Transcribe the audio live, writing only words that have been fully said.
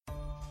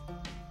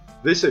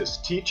This is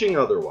Teaching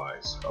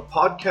Otherwise, a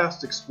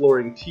podcast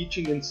exploring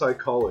teaching in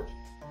psychology.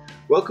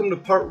 Welcome to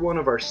part one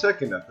of our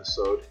second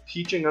episode,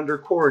 Teaching Under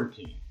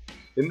Quarantine.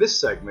 In this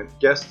segment,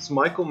 guests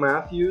Michael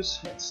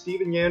Matthews and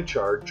Stephen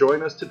Yanchar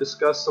join us to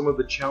discuss some of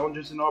the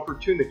challenges and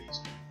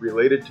opportunities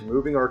related to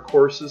moving our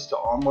courses to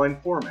online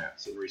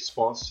formats in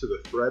response to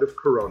the threat of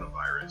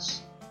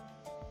coronavirus.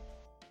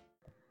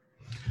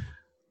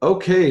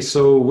 Okay,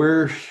 so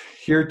we're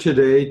here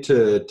today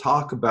to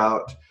talk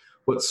about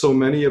what so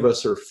many of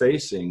us are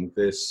facing,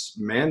 this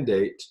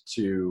mandate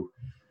to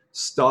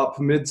stop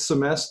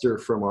mid-semester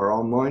from our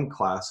online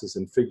classes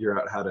and figure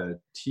out how to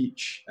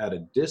teach at a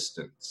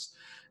distance.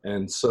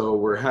 And so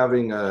we're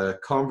having a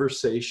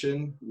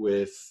conversation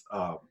with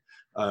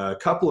a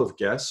couple of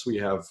guests. We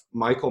have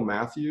Michael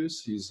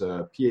Matthews. He's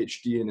a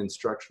PhD in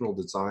instructional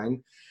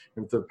design,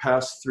 and for the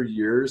past 3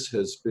 years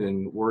has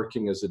been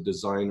working as a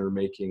designer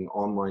making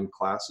online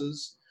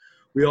classes.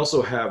 We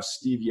also have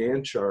Steve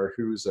Yanchar,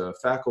 who's a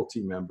faculty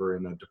member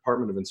in the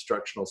Department of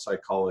Instructional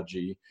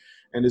Psychology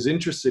and is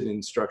interested in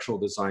instructional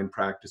design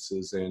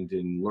practices and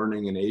in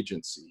learning and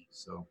agency.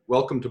 So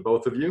welcome to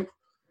both of you.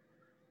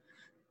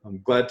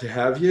 I'm glad to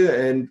have you.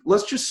 And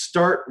let's just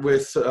start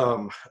with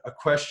a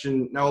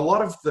question. Now, a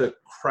lot of the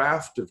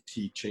craft of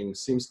teaching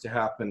seems to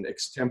happen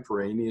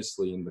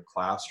extemporaneously in the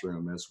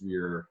classroom as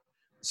we're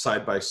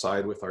side by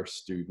side with our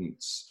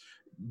students.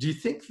 Do you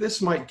think this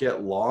might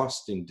get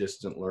lost in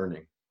distant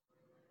learning?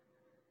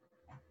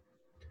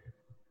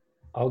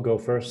 I'll go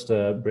first,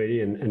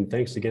 Brady, and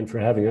thanks again for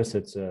having us.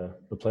 It's a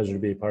pleasure to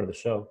be a part of the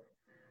show.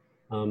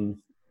 A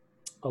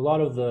lot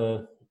of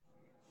the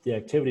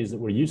activities that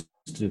we're used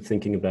to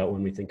thinking about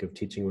when we think of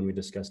teaching, when we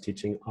discuss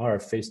teaching, are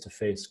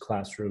face-to-face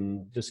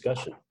classroom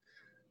discussion.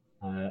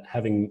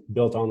 Having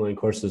built online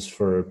courses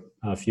for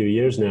a few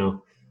years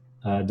now,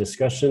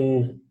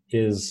 discussion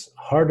is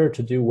harder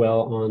to do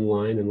well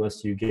online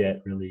unless you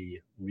get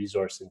really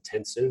resource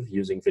intensive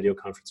using video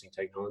conferencing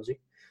technology.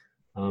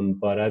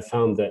 But I've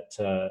found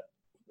that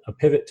a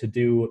pivot to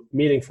do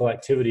meaningful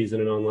activities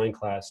in an online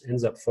class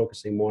ends up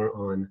focusing more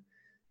on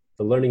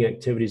the learning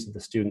activities that the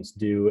students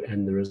do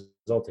and the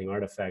resulting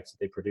artifacts that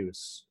they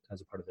produce as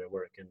a part of their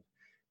work. And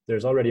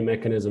there's already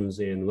mechanisms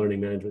in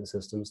learning management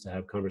systems to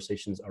have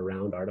conversations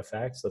around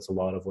artifacts. That's a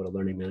lot of what a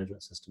learning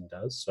management system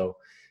does. So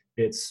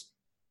it's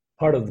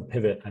part of the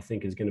pivot, I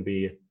think, is going to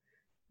be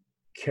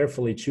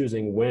carefully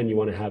choosing when you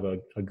want to have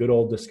a good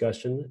old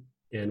discussion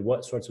and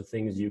what sorts of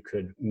things you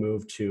could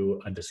move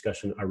to a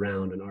discussion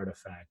around an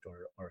artifact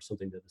or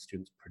something that the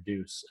students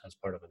produce as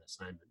part of an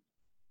assignment.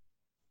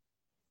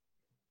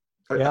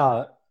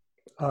 Yeah,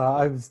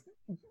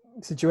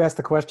 since you asked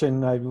the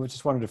question, I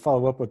just wanted to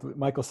follow up with what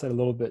Michael said a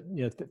little bit.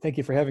 Thank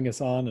you for having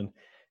us on. And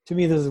to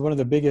me, this is one of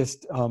the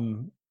biggest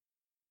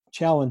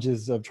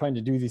challenges of trying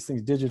to do these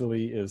things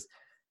digitally is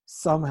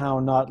somehow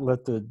not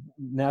let the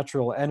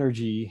natural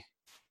energy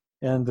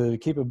and the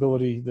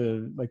capability,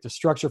 the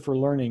structure for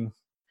learning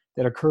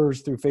that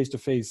occurs through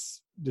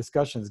face-to-face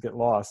discussions get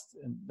lost,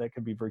 and that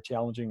can be very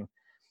challenging.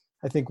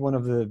 I think one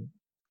of the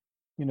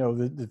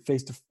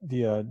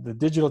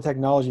digital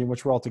technology in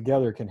which we're all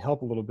together can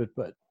help a little bit,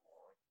 but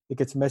it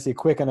gets messy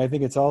quick. And I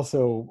think it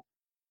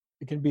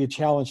can be a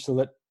challenge to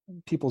let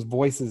people's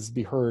voices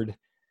be heard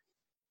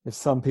if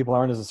some people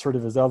aren't as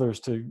assertive as others,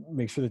 to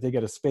make sure that they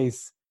get a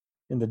space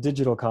in the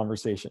digital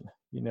conversation,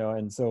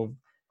 and so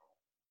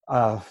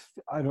I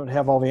don't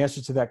have all the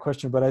answers to that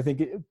question, but I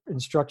think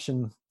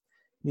instruction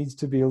needs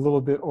to be a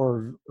little bit,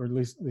 or at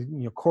least,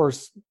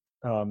 course,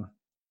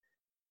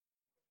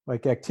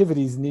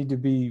 activities need to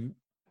be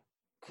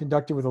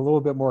conducted with a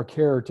little bit more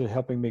care to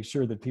helping make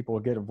sure that people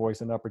get a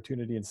voice and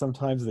opportunity. And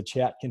sometimes the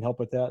chat can help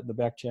with that, the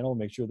back channel,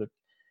 make sure that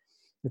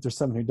if there's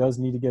someone who does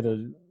need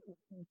to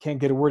can't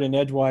get a word in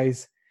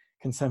edgewise,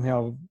 can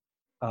somehow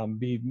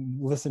be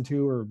listened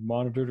to or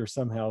monitored or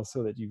somehow,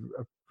 so that you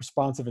are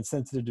responsive and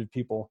sensitive to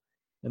people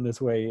in this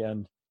way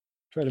and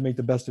try to make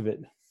the best of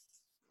it.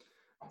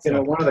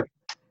 So,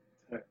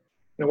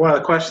 one of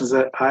the questions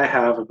that I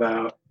have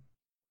about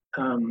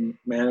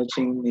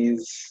managing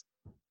these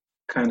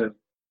kind of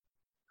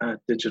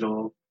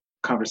digital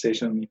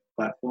conversation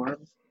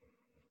platforms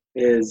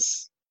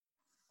is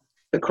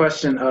the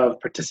question of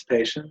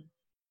participation.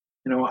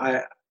 In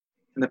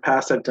the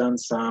past, I've done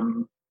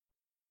some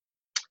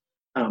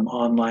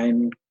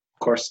online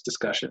course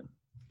discussion,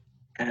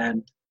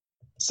 and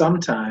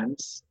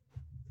sometimes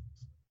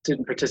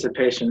student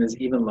participation is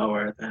even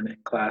lower than in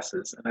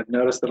classes. And I've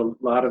noticed that a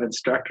lot of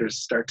instructors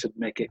start to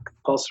make it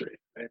compulsory,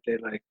 right? They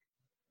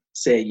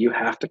say you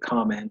have to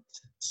comment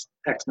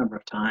X number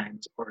of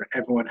times, or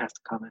everyone has to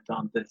comment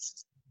on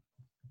this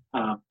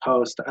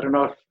post. I don't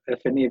know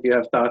if any of you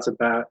have thoughts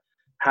about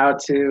how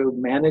to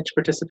manage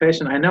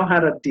participation. I know how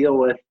to deal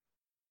with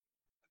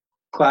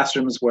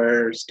classrooms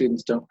where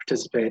students don't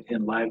participate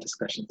in live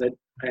discussions.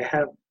 I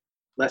have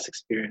less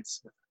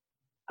experience with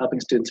helping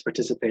students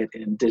participate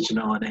in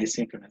digital and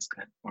asynchronous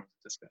kind of forms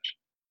of discussion.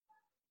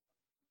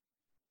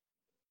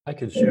 I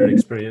can share an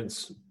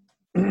experience.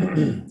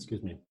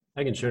 Excuse me.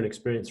 I can share an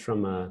experience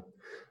from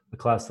a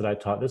class that I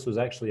taught. This was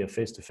actually a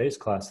face-to-face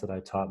class that I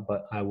taught,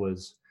 but I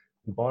was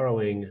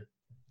borrowing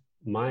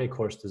my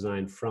course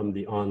design from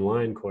the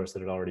online course that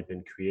had already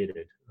been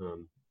created.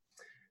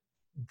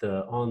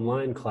 The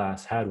online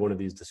class had one of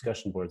these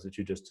discussion boards that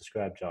you just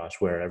described, Josh,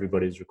 where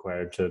everybody's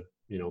required to,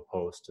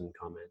 post and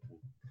comment.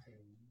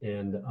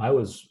 And I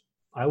was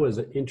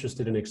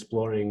interested in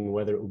exploring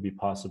whether it would be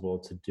possible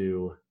to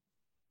do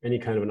any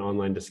kind of an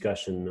online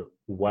discussion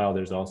while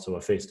there's also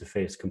a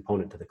face-to-face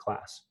component to the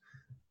class.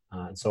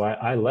 So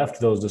I left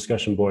those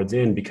discussion boards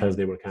in because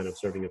they were kind of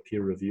serving a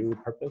peer review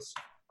purpose,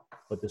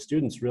 but the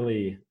students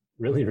really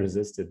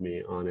resisted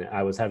me on it.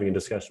 I was having a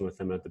discussion with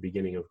them at the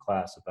beginning of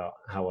class about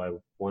how I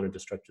wanted to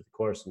structure the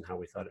course and how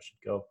we thought it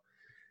should go.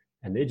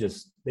 And they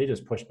just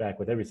pushed back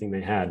with everything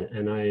they had.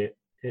 And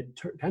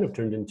it kind of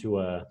turned into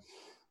an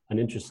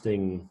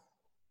interesting,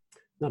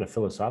 not a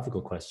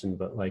philosophical question,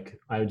 but like,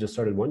 I just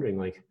started wondering,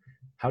 like,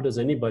 how does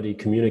anybody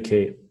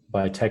communicate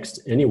by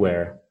text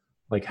anywhere?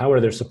 Like, how are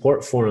there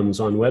support forums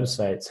on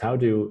websites? How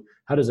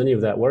does any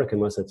of that work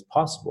unless it's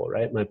possible,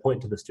 right? My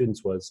point to the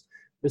students was,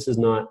 this is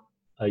not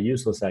a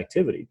useless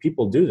activity.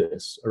 People do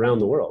this around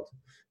the world.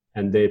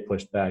 And they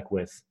pushed back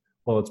with,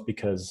 well, it's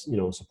because,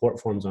 support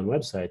forums on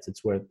websites,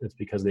 it's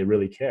because they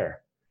really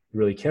care. They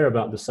really care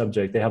about the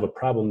subject. They have a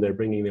problem they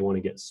want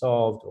to get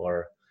solved,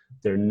 or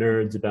they're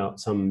nerds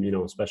about some,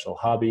 special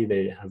hobby.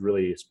 They have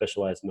really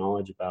specialized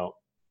knowledge about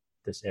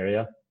this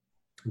area.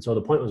 And so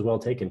the point was well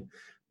taken.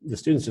 The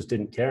students just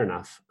didn't care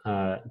enough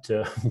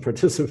to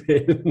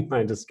participate in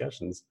my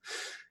discussions.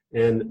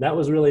 And that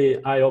was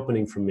really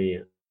eye-opening for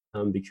me,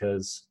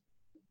 because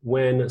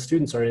when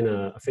students are in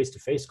a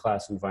face-to-face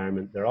class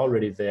environment, they're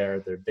already there.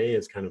 Their day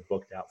is kind of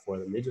booked out for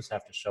them. They just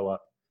have to show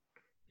up.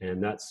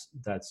 And that's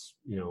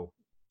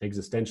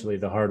existentially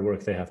the hard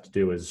work they have to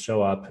do is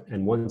show up.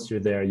 And once you're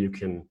there, you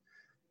can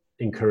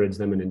encourage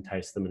them and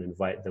entice them and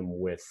invite them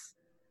with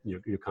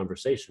your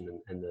conversation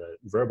and the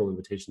verbal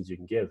invitations you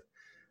can give.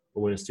 But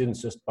when a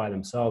student's just by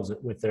themselves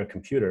with their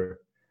computer,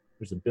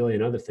 there's a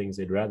billion other things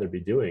they'd rather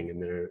be doing,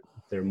 and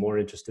they're more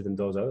interested in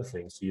those other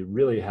things. So you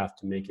really have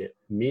to make it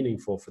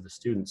meaningful for the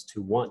students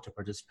to want to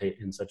participate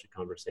in such a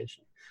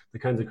conversation. The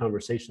kinds of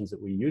conversations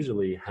that we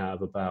usually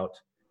have about,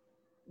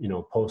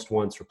 post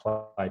once,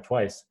 reply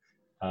twice,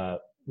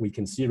 we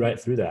can see right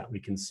through that. We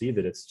can see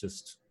that it's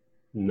just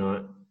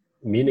not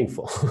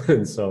meaningful.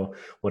 And so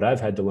what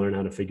I've had to learn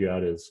how to figure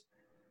out is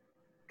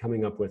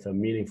coming up with a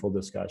meaningful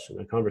discussion,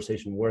 a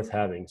conversation worth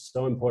having,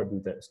 so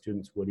important that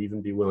students would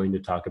even be willing to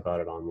talk about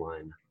it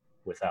online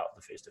without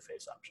the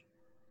face-to-face option.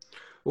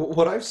 Well,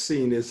 what I've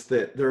seen is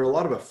that there are a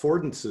lot of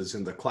affordances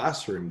in the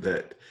classroom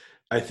that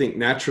I think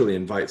naturally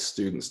invite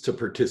students to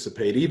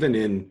participate, even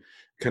in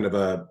kind of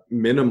a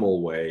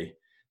minimal way,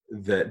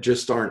 that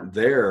just aren't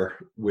there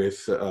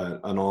with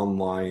an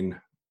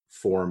online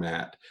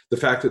format. The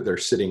fact that they're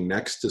sitting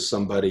next to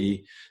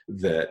somebody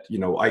that,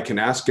 I can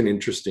ask an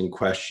interesting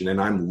question and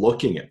I'm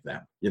looking at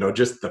them,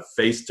 just the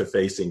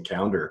face-to-face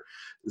encounter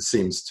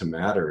seems to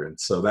matter. And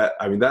so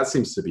that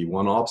seems to be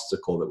one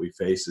obstacle that we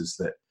face, is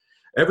that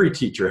every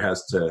teacher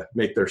has to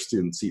make their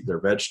students eat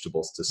their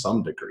vegetables to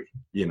some degree.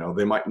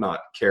 They might not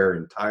care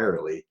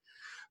entirely,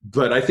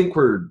 but I think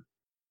we're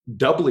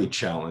doubly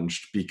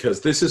challenged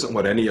because this isn't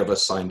what any of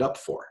us signed up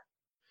for.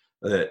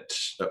 That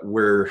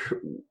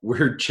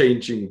we're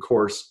changing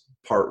course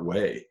part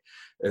way.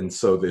 And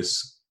so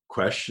this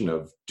question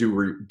of do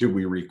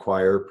we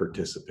require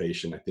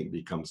participation, I think,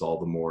 becomes all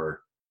the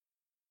more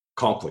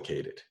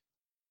complicated.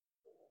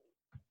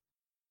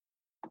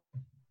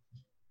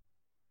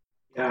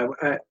 Yeah,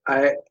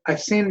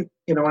 I've seen,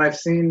 when I've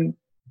seen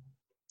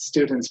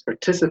students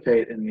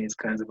participate in these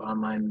kinds of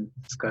online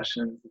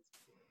discussions,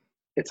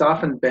 it's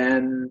often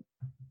been,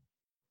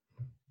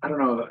 I don't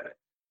know,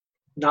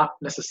 not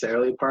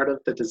necessarily part of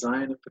the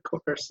design of the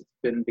course. It's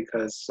been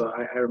because, so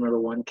I remember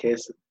one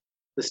case,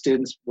 the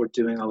students were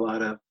doing a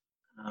lot of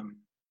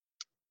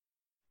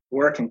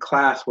work in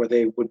class where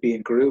they would be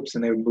in groups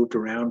and they would move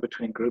around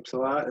between groups a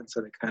lot. And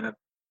so they kind of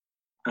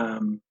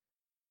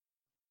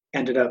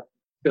ended up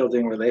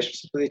building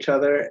relationships with each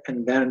other.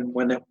 And then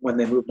when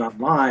they moved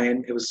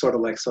online, it was sort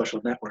of like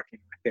social networking.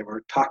 They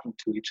were talking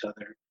to each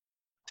other,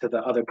 to the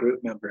other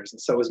group members.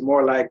 And so it was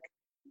more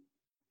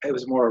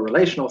a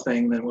relational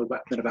thing than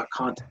about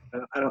content.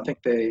 I don't think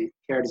they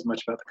cared as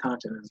much about the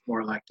content. It was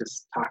more like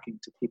just talking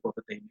to people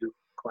that they knew in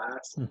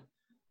class.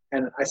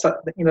 And I saw,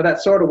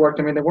 that sort of worked.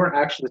 I mean, they weren't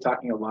actually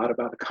talking a lot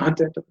about the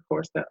content of the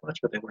course that much,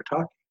 but they were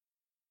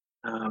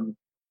talking.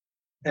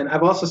 And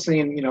I've also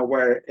seen,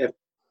 where if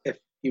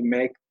you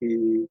make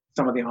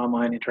some of the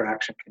online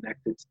interaction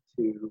connected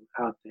to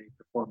how they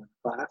perform in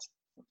class,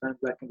 sometimes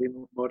that can be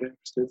motivating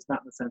for students, not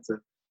in the sense of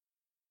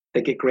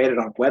they get graded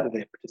on whether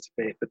they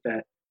participate, but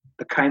that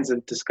the kinds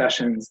of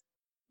discussions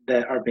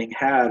that are being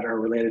had are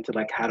related to,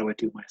 like, how do I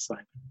do my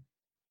assignment?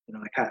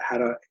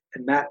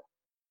 And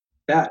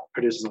that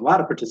produces a lot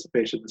of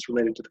participation that's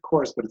related to the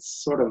course, but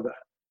it's sort of,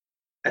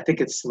 I think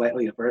it's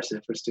slightly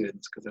aversive for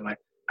students because they're like,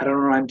 I don't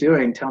know what I'm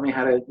doing. Tell me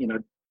how to,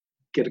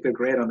 get a good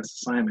grade on this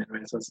assignment,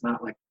 right? So it's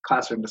not like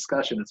classroom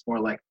discussion. It's more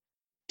like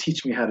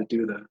teach me how to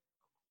do the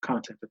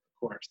content of the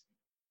course.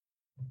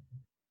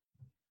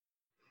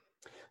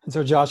 And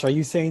so, Josh, are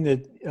you saying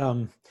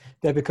that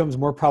that becomes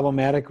more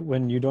problematic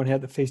when you don't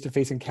have the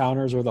face-to-face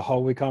encounters or the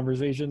hallway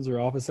conversations or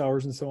office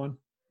hours and so on?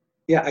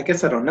 Yeah, I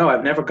guess I don't know.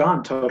 I've never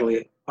gone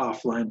totally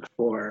offline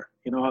before.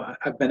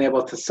 I've been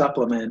able to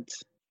supplement,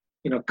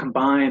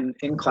 combine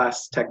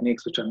in-class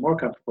techniques, which I'm more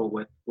comfortable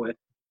with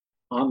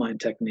online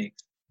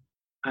techniques.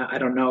 I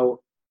don't know.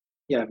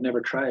 Yeah, I've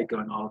never tried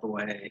going all the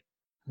way.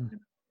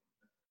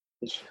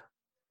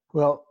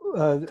 Well,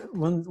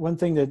 one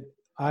thing that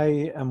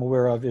I am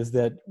aware of is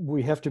that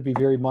we have to be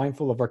very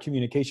mindful of our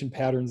communication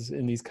patterns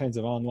in these kinds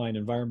of online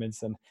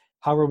environments, and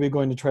how are we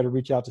going to try to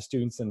reach out to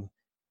students and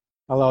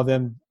allow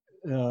them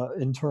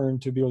in turn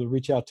to be able to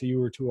reach out to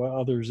you or to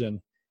others and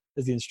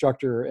as the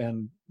instructor.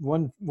 And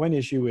one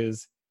issue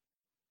is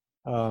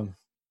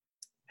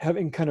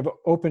having kind of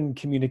open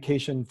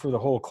communication for the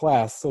whole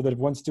class, so that if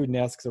one student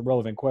asks a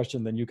relevant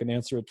question, then you can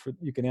answer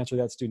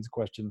that student's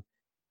question,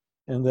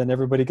 and then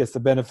everybody gets the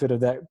benefit of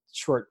that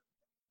short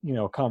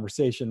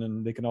conversation,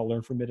 and they can all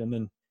learn from it. And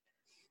then,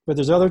 but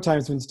there's other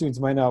times when students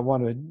might not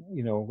want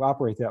to,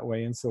 operate that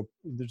way. And so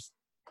there's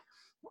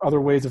other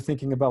ways of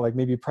thinking about, like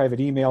maybe private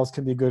emails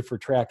can be good for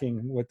tracking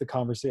what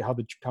how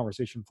the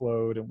conversation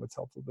flowed and what's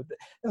helpful. But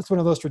that's one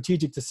of those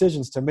strategic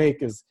decisions to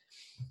make is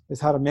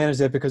how to manage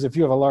that, because if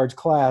you have a large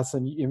class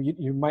and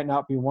you might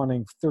not be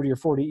wanting 30 or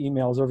 40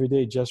 emails every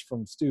day just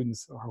from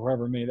students, or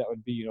however many that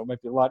would be, it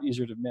might be a lot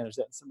easier to manage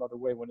that in some other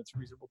way when it's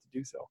reasonable to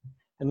do so.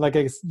 And like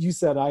you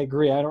said, I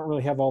agree. I don't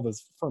really have all the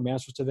firm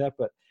answers to that,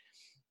 but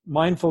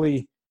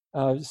mindfully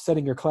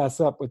setting your class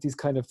up with these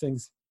kind of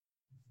things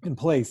in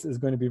place is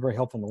going to be very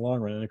helpful in the long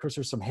run. And of course,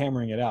 there's some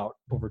hammering it out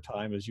over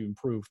time as you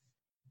improve,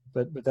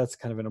 but that's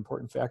kind of an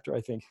important factor,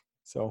 I think.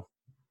 So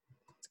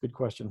it's a good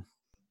question.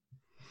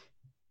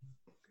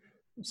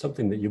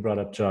 Something that you brought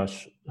up,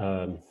 Josh,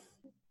 kind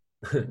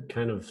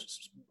of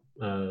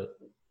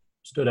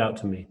stood out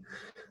to me.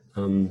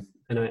 And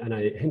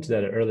I hinted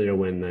at it earlier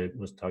when I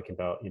was talking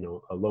about,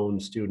 a lone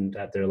student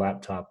at their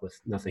laptop with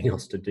nothing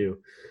else to do.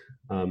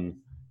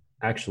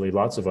 Actually,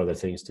 lots of other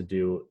things to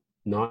do,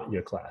 not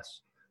your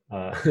class.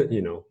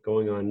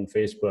 Going on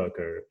Facebook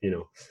or,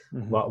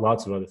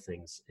 lots of other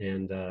things.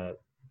 And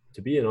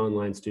to be an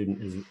online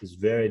student is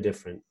very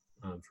different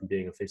from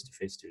being a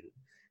face-to-face student.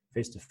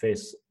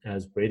 Face-to-face,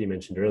 as Brady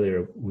mentioned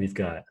earlier, we've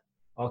got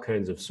all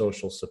kinds of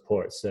social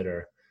supports that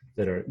are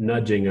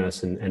nudging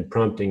us and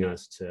prompting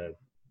us to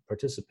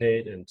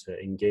participate and to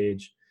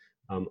engage.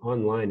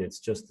 Online, it's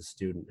just the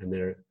student,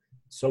 and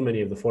so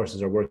many of the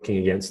forces are working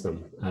against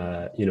them.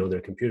 Their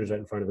computer's right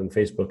in front of them.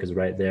 Facebook is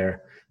right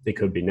there. They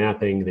could be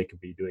napping. They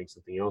could be doing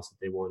something else that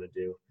they want to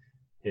do.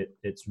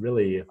 It's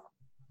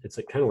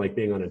kind of like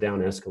being on a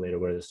down escalator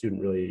where the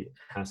student really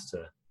has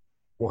to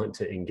want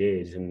to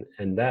engage.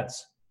 And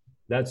that's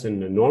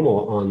in a normal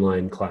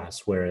online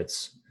class where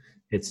it's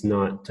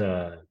not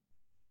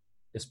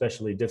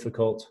especially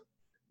difficult.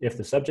 If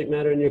the subject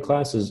matter in your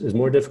class is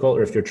more difficult,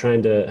 or if you're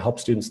trying to help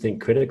students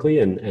think critically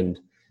and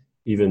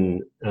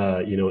even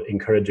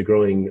encourage a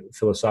growing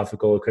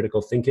philosophical or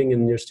critical thinking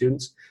in your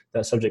students,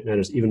 that subject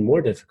matter is even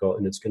more difficult,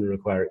 and it's going to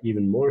require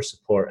even more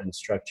support and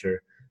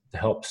structure to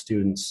help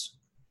students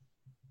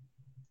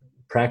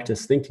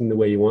practice thinking the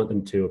way you want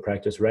them to, or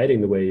practice writing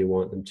the way you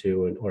want them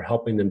to, or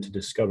helping them to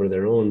discover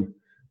their own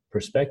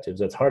perspectives.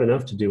 That's hard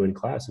enough to do in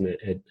class, and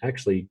it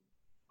actually,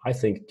 I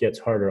think, gets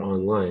harder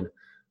online,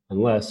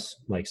 unless,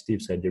 like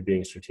Steve said, you're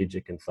being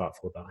strategic and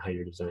thoughtful about how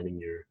you're designing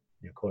your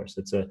course.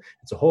 It's a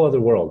whole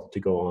other world to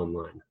go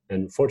online.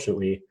 And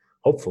fortunately,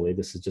 hopefully,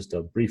 this is just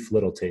a brief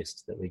little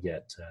taste that we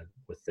get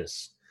with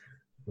this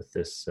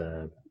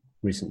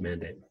recent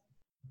mandate.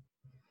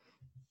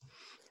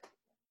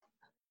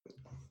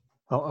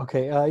 Oh,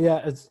 okay.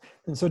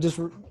 And so just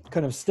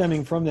kind of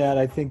stemming from that,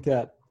 I think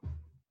that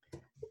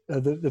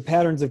the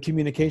patterns of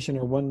communication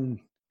are one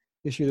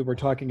issue that we're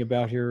talking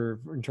about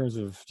here in terms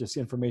of just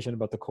information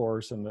about the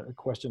course and the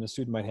question a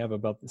student might have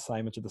about the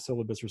assignment or the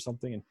syllabus or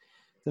something. And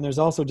then there's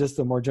also just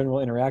the more general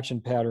interaction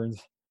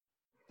patterns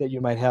that you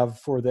might have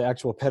for the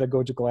actual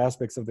pedagogical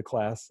aspects of the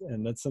class.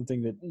 And that's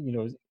something that,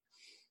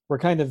 we're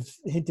kind of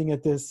hinting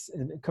at this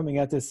and coming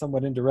at this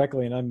somewhat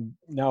indirectly. And I'm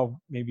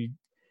now maybe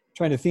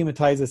trying to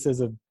thematize this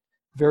as a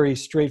very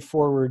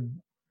straightforward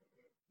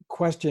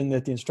question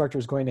that the instructor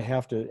is going to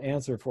have to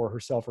answer for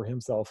herself or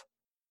himself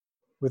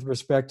with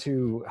respect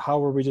to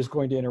how are we just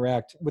going to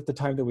interact with the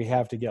time that we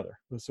have together.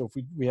 So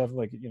if we have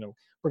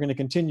we're going to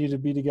continue to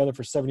be together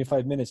for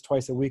 75 minutes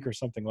twice a week or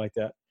something like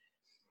that.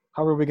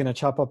 How are we going to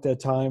chop up that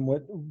time?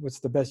 What's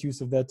the best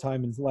use of that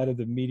time in light of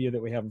the media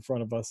that we have in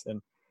front of us?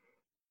 And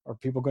are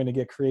people going to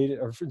get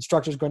creative, or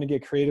instructors going to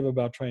get creative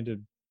about trying to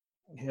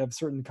have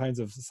certain kinds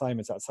of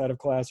assignments outside of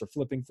class, or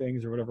flipping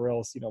things or whatever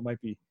else, might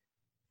be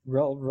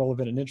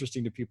relevant and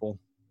interesting to people.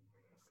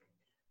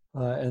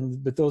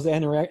 But those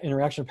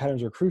interaction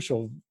patterns are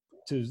crucial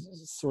to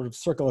sort of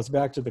circle us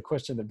back to the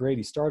question that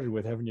Brady started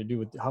with, having to do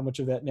with how much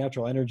of that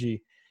natural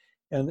energy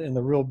and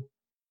the real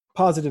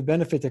positive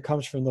benefit that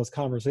comes from those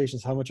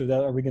conversations, how much of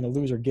that are we going to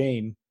lose or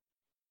gain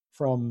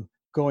from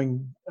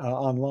going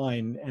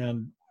online.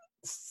 And,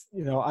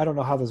 I don't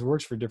know how this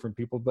works for different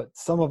people, but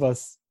some of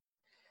us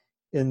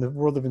in the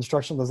world of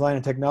instructional design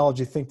and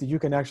technology think that you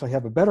can actually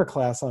have a better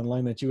class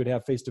online that you would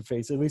have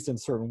face-to-face, at least in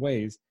certain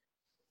ways,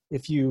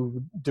 if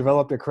you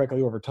develop it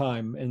correctly over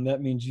time. And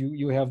that means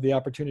you have the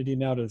opportunity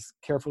now to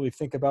carefully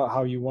think about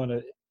how you want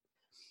to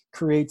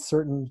create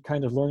certain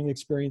kind of learning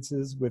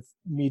experiences with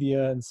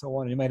media and so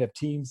on. And you might have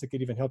teams that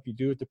could even help you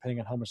do it depending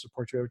on how much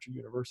support you have at your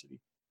university.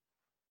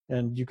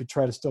 And you could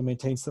try to still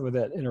maintain some of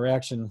that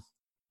interaction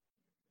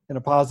in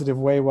a positive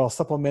way while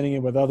supplementing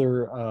it with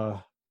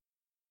other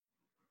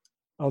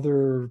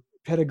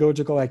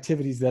pedagogical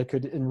activities that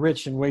could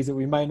enrich in ways that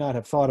we might not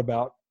have thought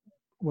about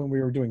when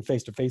we were doing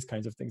face-to-face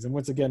kinds of things. And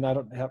once again, I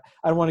don't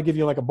want to give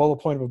you like a bullet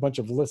point of a bunch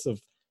of lists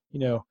of,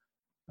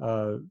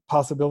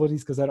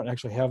 possibilities, because I don't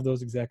actually have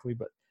those exactly,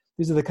 but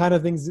these are the kind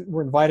of things that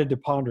we're invited to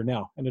ponder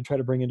now and to try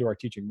to bring into our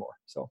teaching more.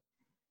 So.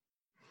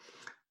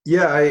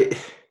 Yeah,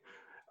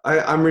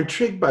 I'm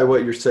intrigued by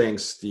what you're saying,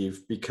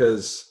 Steve,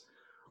 because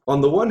on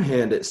the one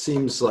hand, it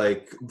seems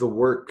like the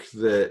work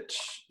that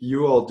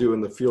you all do in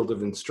the field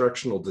of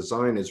instructional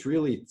design is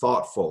really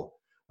thoughtful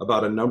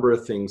about a number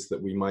of things that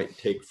we might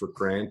take for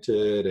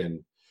granted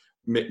and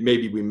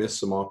maybe we miss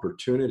some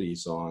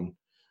opportunities on.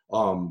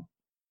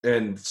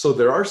 And so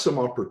there are some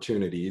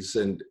opportunities.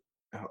 And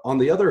on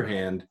the other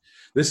hand,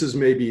 this is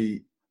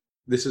maybe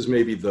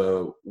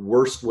the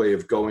worst way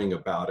of going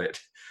about it,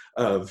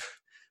 of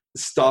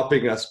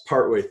stopping us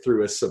partway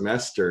through a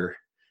semester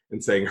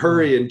and saying,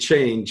 hurry and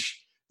change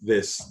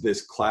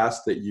this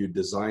class that you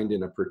designed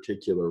in a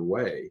particular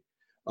way.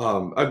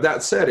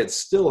 That said, it's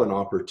still an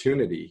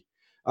opportunity.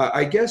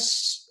 I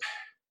guess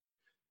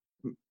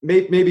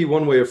maybe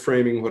one way of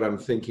framing what I'm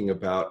thinking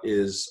about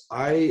is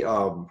I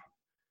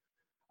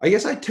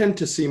guess I tend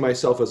to see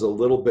myself as a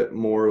little bit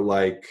more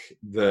like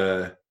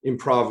the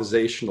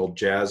improvisational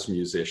jazz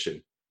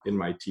musician in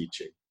my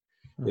teaching.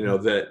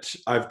 That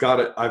I've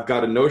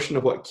got a notion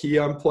of what key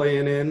I'm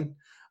playing in.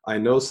 I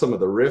know some of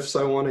the riffs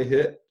I want to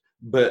hit,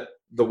 but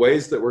the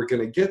ways that we're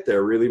going to get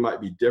there really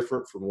might be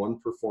different from one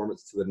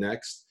performance to the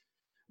next.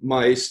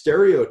 My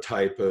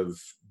stereotype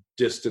of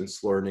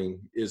distance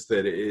learning is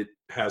that it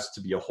has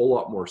to be a whole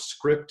lot more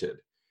scripted.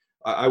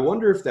 I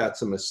wonder if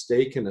that's a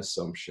mistaken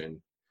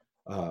assumption.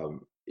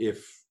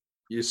 If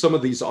some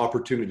of these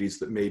opportunities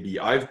that maybe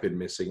I've been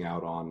missing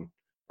out on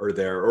are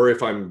there, or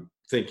if I'm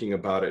thinking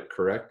about it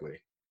correctly.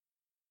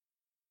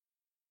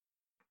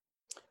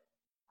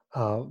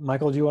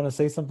 Michael, do you want to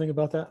say something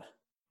about that?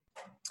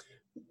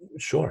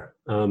 Sure.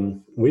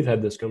 We've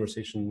had this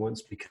conversation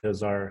once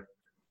because our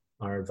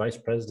vice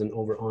president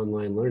over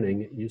online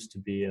learning used to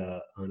be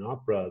an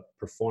opera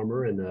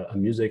performer and a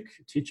music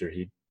teacher.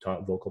 He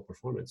taught vocal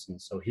performance.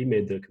 And so he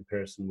made the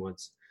comparison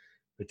once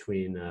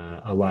between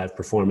a live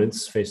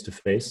performance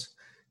face-to-face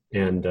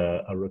and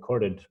a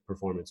recorded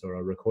performance or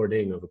a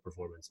recording of a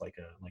performance like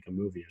a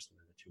movie or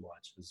something that you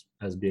watch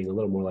as being a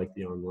little more like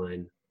the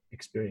online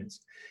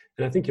experience.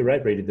 And I think you're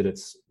right, Brady,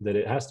 that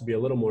it has to be a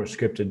little more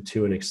scripted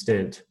to an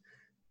extent,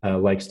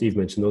 like Steve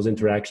mentioned, those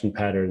interaction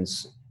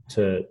patterns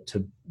to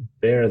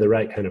bear the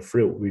right kind of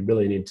fruit. We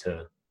really need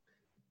to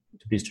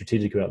be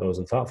strategic about those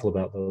and thoughtful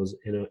about those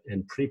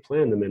and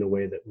pre-plan them in a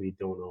way that we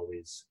don't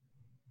always,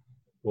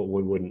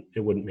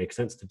 it wouldn't make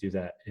sense to do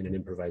that in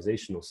an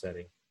improvisational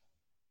setting.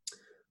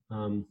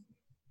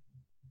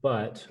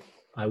 But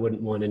I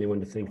wouldn't want anyone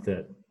to think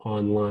that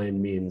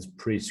online means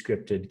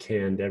pre-scripted,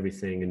 canned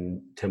everything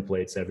and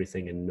templates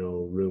everything and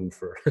no room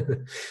for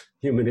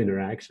human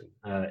interaction.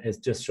 It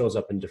just shows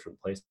up in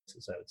different places,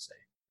 I would say.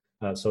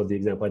 So the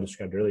example I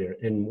described earlier,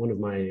 in one of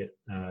my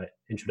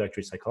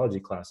introductory psychology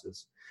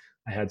classes,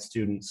 I had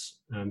students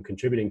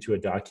contributing to a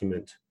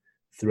document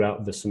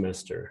throughout the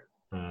semester.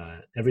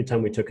 Every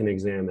time we took an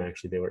exam,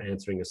 actually, they were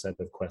answering a set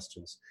of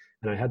questions.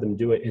 And I had them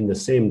do it in the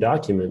same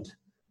document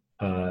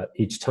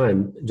each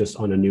time, just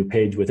on a new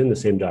page within the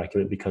same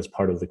document, because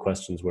part of the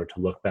questions were to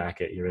look back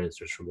at your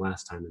answers from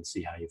last time and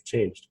see how you've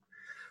changed.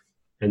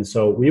 And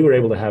so we were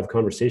able to have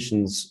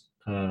conversations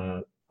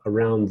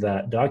around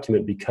that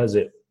document because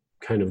it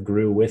kind of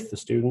grew with the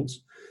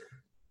students.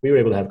 We were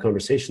able to have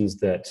conversations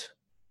that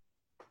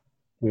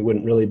we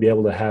wouldn't really be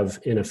able to have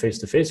in a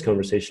face-to-face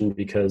conversation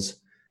because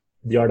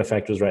the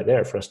artifact was right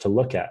there for us to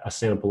look at, a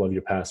sample of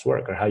your past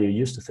work or how you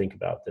used to think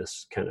about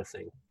this kind of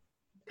thing,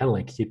 kind of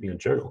like keeping a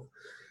journal.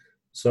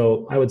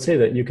 So I would say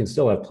that you can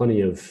still have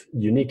plenty of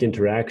unique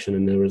interaction,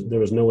 and there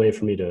was no way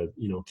for me to,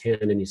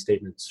 can any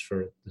statements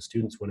for the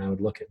students when I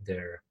would look at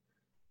their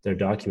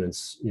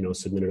documents,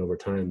 submitted over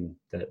time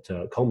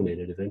that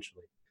culminated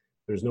eventually.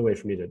 There's no way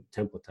for me to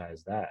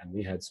templatize that. And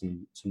we had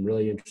some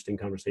really interesting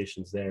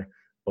conversations there,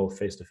 both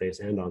face-to-face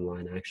and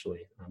online,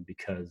 actually,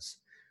 because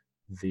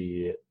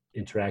the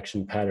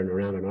interaction pattern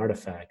around an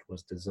artifact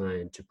was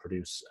designed to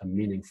produce a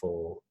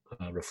meaningful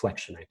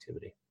reflection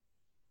activity.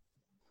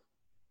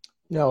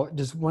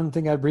 Just one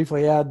thing I'd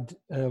briefly add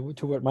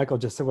to what Michael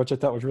just said, which I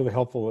thought was really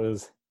helpful,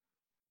 is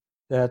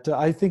that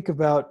I think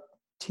about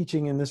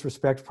teaching in this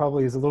respect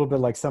probably is a little bit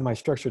like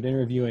semi-structured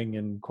interviewing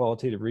and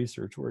qualitative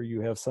research, where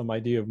you have some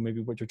idea of maybe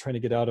what you're trying to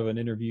get out of an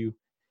interview,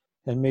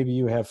 and maybe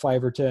you have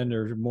 5 or 10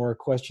 or more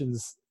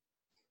questions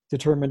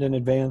determined in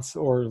advance,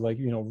 or like,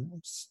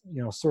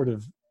 sort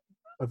of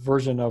a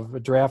version of a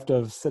draft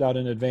of set out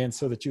in advance,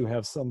 so that you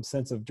have some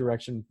sense of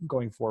direction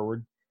going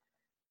forward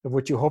of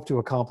what you hope to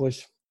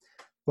accomplish.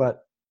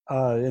 But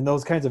in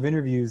those kinds of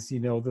interviews, a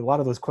lot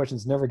of those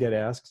questions never get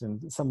asked,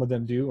 and some of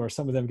them do, or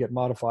some of them get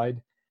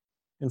modified.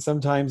 And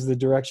sometimes the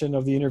direction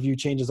of the interview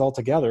changes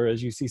altogether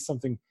as you see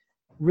something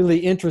really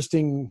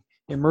interesting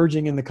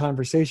emerging in the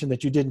conversation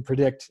that you didn't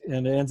predict,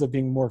 and it ends up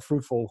being more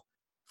fruitful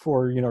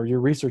for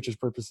your researcher's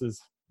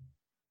purposes,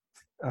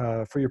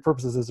 for your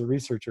purposes as a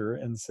researcher.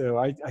 And so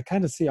I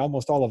kind of see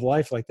almost all of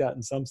life like that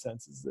in some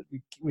senses, that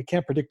we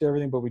can't predict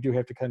everything, but we do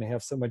have to kind of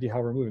have some idea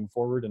how we're moving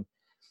forward. And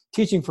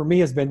teaching for me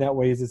has been that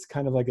way. Is it's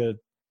kind of like a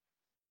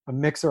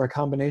mix or a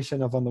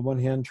combination of, on the one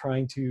hand,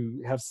 trying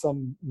to have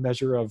some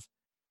measure of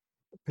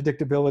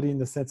predictability in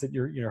the sense that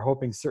you're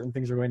hoping certain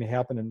things are going to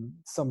happen in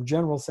some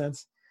general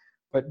sense,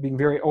 but being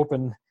very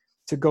open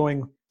to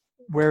going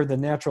where the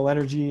natural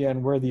energy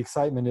and where the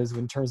excitement is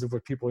in terms of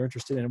what people are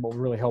interested in and what will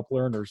really help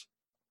learners.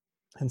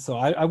 And so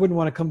I wouldn't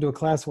want to come to a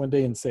class one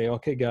day and say,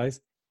 okay,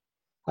 guys,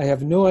 I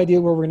have no idea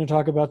what we're going to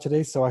talk about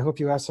today, so I hope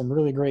you ask some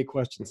really great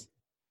questions.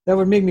 That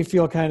would make me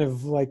feel kind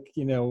of like,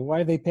 why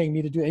are they paying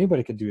me to do it?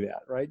 Anybody could do that,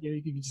 right?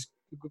 You can just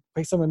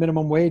pay someone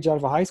minimum wage out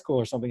of a high school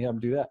or something, have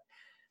them do that.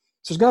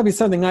 So there's got to be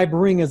something I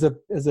bring as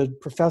a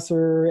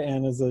professor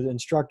and as an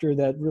instructor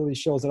that really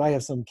shows that I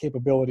have some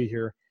capability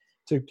here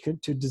to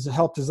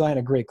help design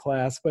a great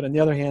class. But on the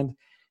other hand,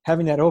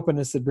 having that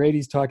openness that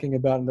Brady's talking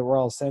about and that we're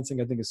all sensing,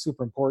 I think is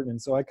super important.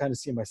 And so I kind of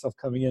see myself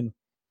coming in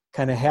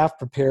kind of half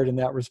prepared in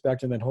that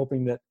respect, and then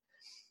hoping that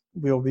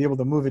we'll be able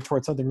to move it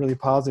towards something really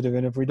positive.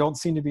 And if we don't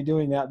seem to be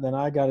doing that, then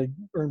I got to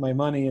earn my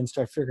money and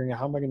start figuring out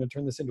how am I going to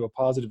turn this into a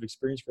positive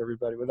experience for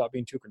everybody without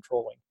being too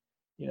controlling.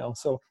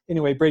 So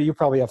anyway, Brady, you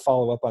probably have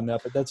follow up on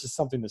that, but that's just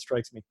something that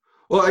strikes me.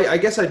 Well, I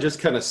guess I just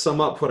kind of sum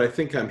up what I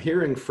think I'm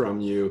hearing from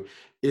you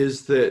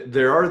is that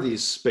there are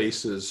these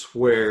spaces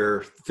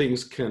where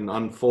things can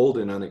unfold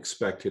in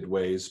unexpected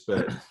ways,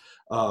 but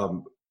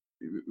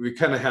we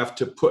kind of have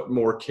to put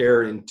more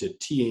care into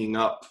teeing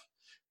up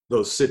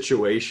those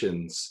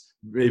situations,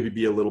 maybe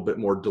be a little bit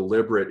more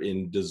deliberate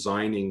in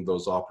designing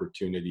those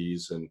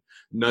opportunities and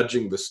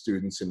nudging the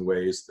students in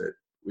ways that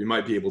we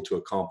might be able to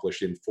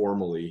accomplish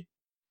informally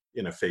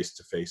in a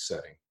face-to-face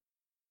setting.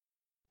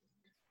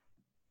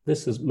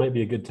 This might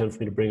be a good time for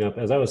me to bring up,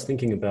 as I was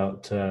thinking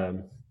about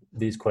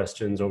these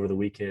questions over the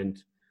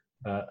weekend,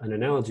 an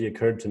analogy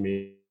occurred to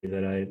me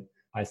that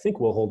I think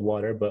will hold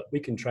water, but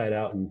we can try it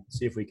out and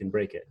see if we can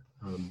break it.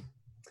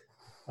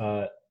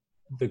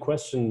 The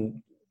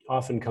question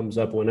often comes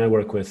up when I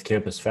work with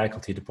campus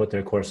faculty to put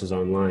their courses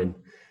online.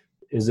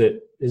 Is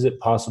it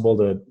possible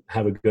to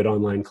have a good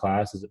online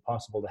class? Is it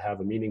possible to have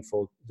a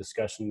meaningful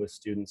discussion with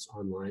students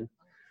online?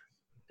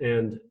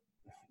 And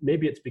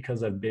maybe it's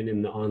because I've been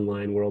in the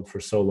online world for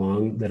so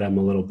long that I'm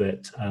a little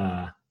bit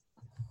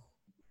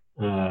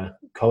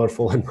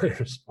colorful in my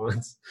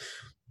response.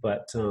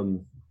 But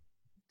to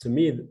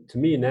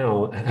me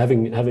now,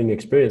 having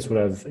experienced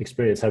what I've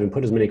experienced, having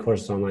put as many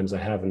courses online as I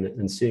have,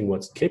 and seeing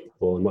what's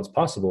capable and what's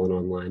possible in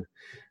online,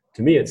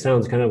 to me it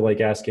sounds kind of like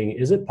asking,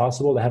 is it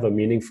possible to have a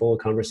meaningful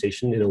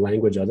conversation in a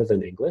language other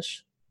than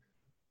English?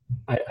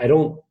 I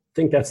don't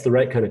think that's the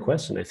right kind of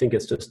question. I think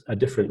it's just a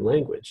different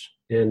language.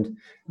 And,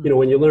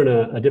 when you learn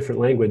a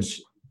different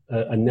language,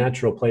 a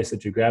natural place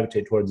that you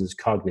gravitate towards is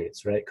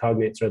cognates, right?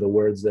 Cognates are the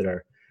words that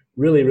are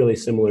really, really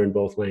similar in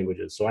both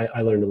languages. So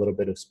I learned a little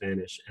bit of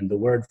Spanish, and the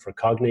word for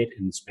cognate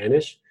in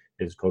Spanish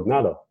is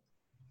cognado.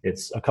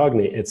 It's a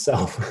cognate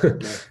itself.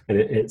 And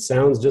it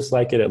sounds just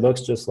like it. It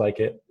looks just like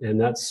it. And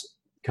that's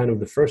kind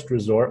of the first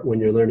resort when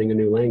you're learning a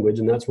new language.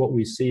 And that's what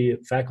we see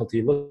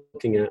faculty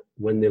looking at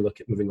when they look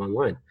at moving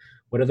online.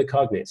 What are the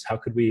cognates? How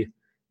could we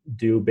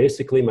do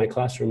basically my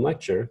classroom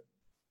lecture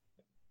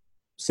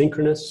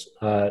synchronous,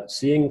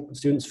 seeing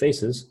students'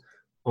 faces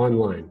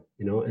online,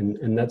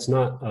 and that's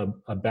not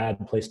a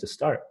bad place to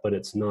start, but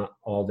it's not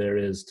all there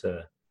is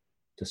to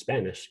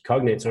Spanish.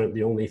 Cognates aren't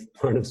the only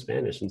part of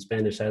Spanish, and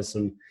Spanish has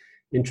some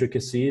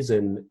intricacies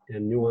and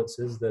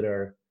nuances that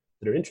are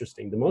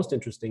interesting. The most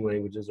interesting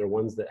languages are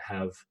ones that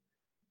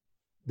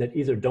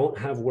either don't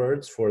have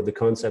words for the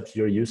concepts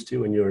you're used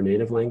to in your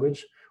native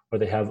language, or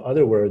they have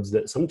other words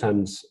that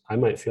sometimes I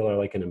might feel are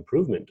like an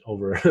improvement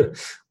over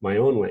my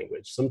own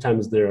language.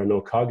 Sometimes there are no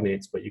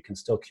cognates, but you can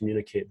still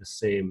communicate the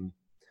same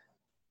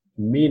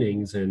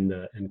meanings and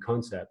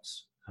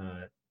concepts,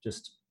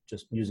 just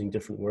using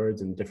different words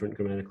and different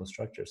grammatical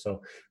structure.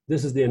 So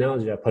this is the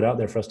analogy I put out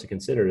there for us to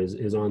consider,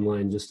 is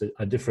online just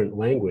a different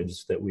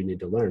language that we need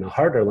to learn. A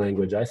harder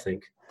language, I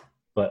think,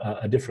 but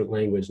a different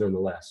language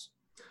nonetheless.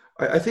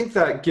 I think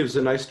that gives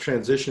a nice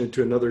transition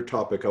into another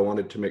topic I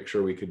wanted to make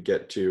sure we could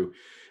get to.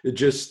 It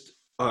just,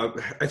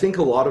 I think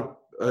a lot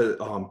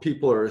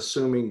people are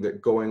assuming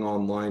that going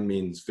online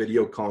means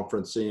video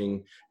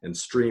conferencing and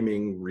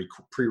streaming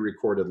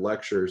pre-recorded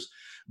lectures,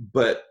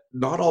 but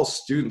not all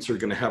students are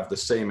going to have the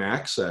same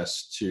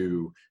access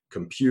to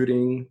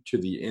computing, to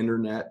the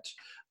internet.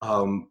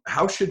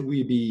 How should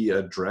we be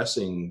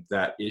addressing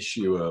that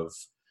issue of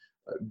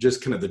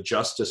just kind of the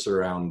justice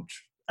around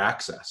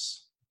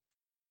access?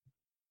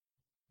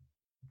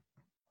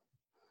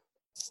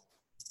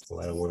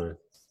 Well, I don't want to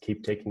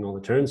keep taking all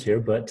the turns here,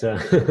 but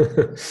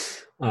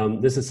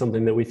this is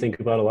something that we think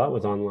about a lot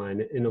with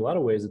online. In a lot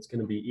of ways, it's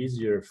going to be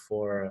easier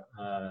for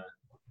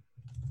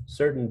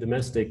certain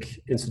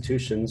domestic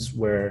institutions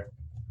where,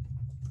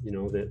 you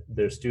know,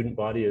 their student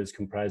body is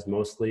comprised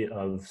mostly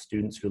of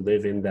students who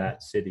live in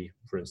that city,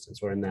 for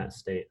instance, or in that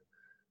state.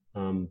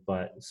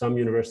 But some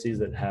universities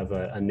that have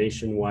a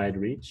nationwide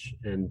reach,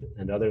 and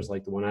others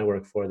like the one I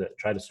work for that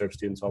try to serve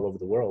students all over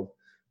the world,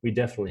 we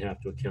definitely have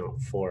to account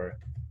for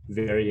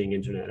varying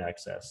internet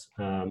access.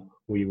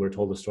 We were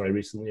told a story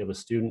recently of a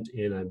student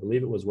in, I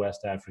believe it was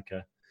West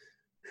Africa,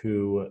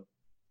 who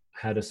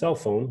had a cell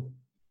phone,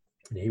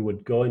 and he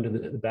would go into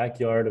the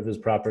backyard of his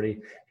property,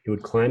 he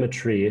would climb a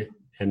tree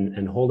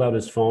and hold out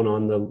his phone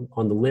on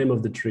the limb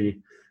of the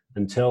tree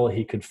until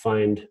he could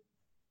find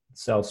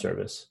cell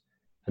service.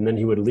 And then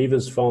he would leave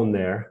his phone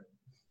there.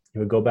 He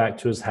would go back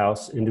to his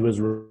house, into his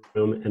room,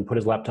 and put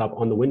his laptop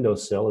on the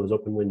windowsill, it was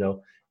open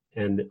window,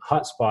 and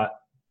hotspot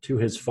to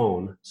his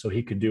phone so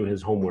he could do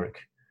his homework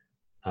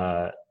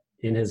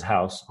in his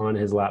house on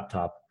his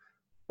laptop,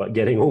 but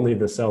getting only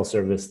the cell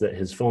service that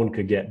his phone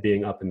could get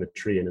being up in the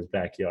tree in his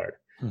backyard.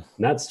 And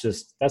that's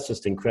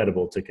just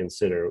incredible to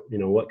consider. You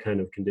know, what kind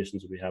of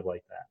conditions would we have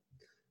like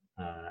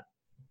that?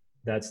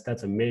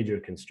 That's a major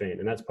constraint,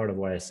 and that's part of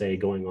why I say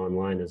going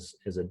online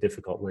is a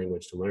difficult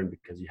language to learn,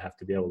 because you have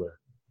to be able to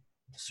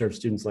serve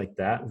students like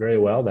that very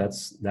well.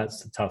 That's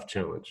a tough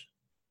challenge.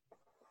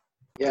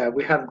 Yeah,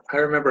 I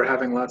remember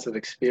having lots of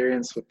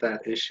experience with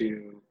that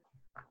issue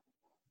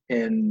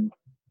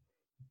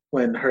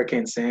when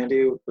Hurricane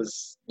Sandy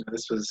was, you know,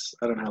 this was,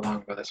 I don't know how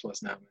long ago this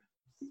was now,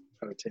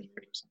 probably 10 years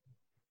or something.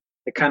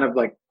 It kind of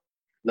like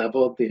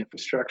leveled the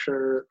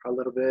infrastructure a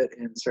little bit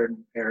in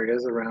certain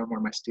areas around where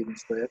my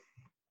students live.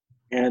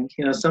 And,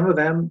 you know, some of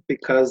them,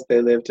 because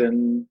they lived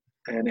in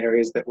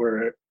areas that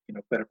were, you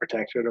know, better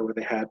protected, or where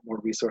they had more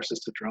resources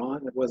to draw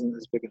on, it wasn't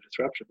as big a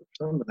disruption. But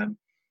for some of them,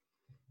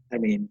 I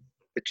mean,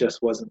 it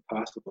just wasn't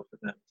possible for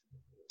them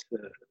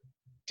to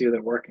do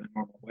their work in a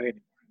normal way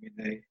anymore. I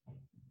mean,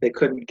 they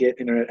couldn't get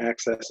internet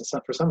access,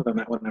 and for some of them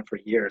that went on for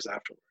years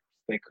afterwards.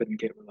 They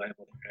couldn't get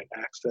reliable internet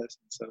access,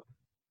 and so,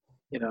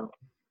 you know,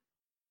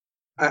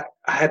 I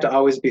had to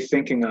always be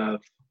thinking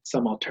of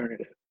some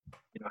alternative.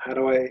 You know, how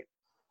do I,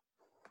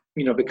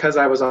 you know, because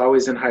I was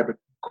always in hybrid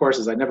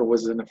courses, I never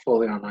was in a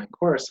fully online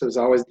course. There was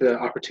always the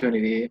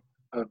opportunity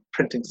of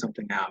printing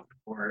something out,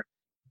 or,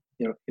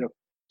 you know,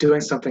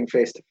 doing something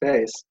face to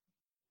face.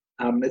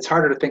 It's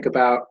harder to think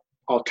about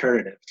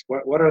alternatives.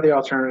 What are the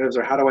alternatives,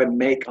 or how do I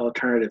make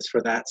alternatives for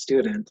that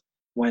student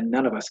when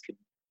none of us can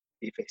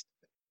be face to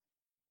face?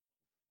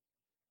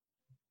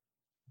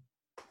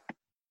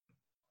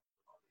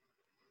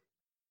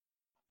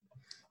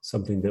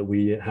 Something that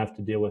we have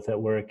to deal with at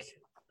work,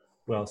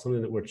 well,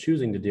 something that we're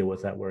choosing to deal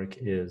with at work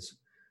is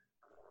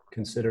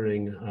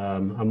considering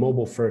a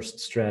mobile-first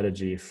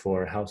strategy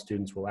for how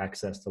students will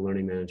access the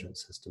learning management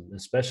system,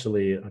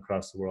 especially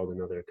across the world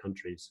in other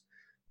countries.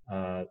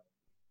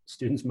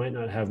 Students might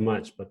not have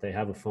much, but they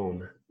have a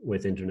phone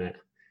with internet,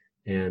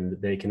 and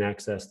they can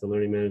access the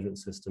learning management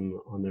system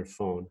on their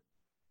phone,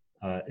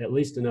 at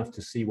least enough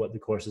to see what the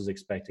course is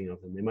expecting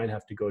of them. They might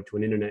have to go to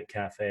an internet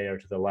cafe or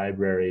to the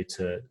library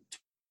to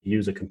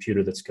use a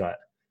computer that's got,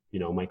 you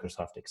know,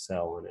 Microsoft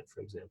Excel on it,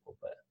 for example.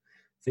 But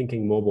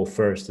thinking mobile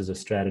first is a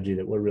strategy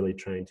that we're really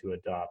trying to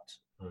adopt.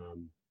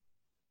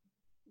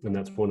 And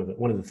that's one of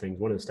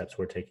the steps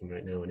we're taking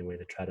right now anyway,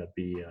 to try to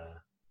be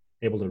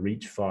able to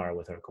reach far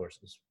with our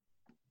courses.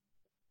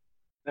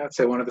 I would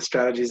say one of the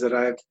strategies that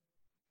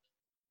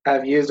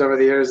I've used over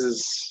the years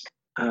is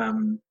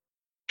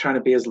trying to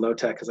be as low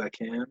tech as I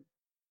can.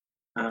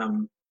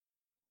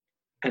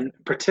 And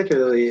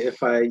particularly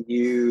if I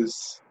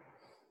use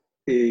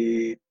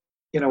you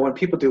know, when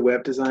people do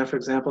web design, for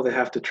example, they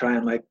have to try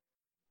and like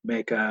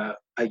make a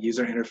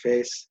user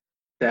interface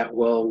that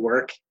will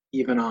work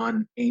even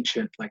on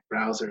ancient like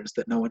browsers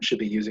that no one should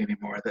be using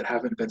anymore, that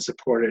haven't been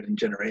supported in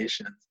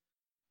generations.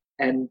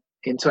 And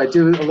so I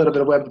do a little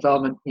bit of web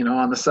development, you know,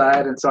 on the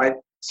side. And so I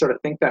sort of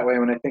think that way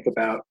when I think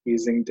about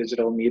using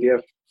digital media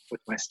with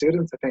my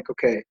students. I think,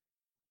 okay,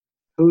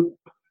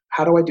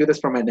 how do I do this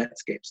for my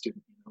Netscape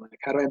student? You know, like,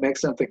 how do I make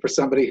something for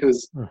somebody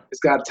who's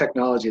got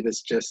technology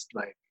that's just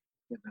like,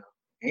 you know,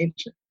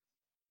 ancient?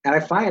 And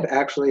I find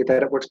actually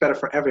that it works better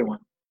for everyone,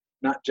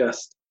 not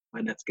just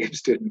my Netscape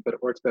student, but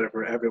it works better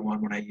for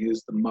everyone when I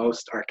use the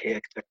most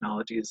archaic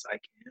technologies I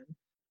can.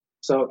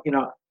 So, you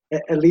know,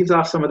 it leaves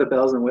off some of the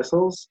bells and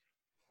whistles.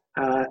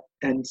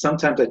 And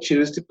sometimes I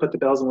choose to put the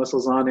bells and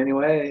whistles on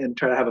anyway and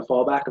try to have a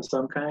fallback of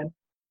some kind.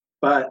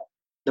 But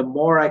the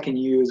more I can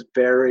use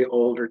very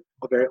old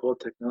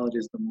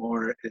technologies, the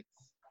more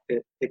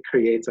it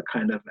creates a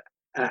kind of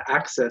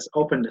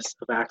openness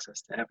of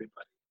access to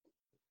everybody.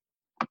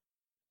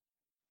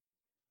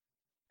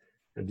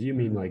 Do you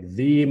mean like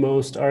the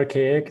most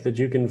archaic that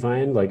you can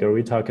find? Like, are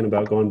we talking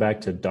about going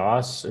back to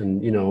DOS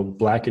and, you know,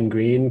 black and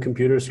green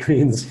computer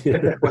screens?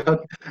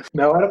 Well,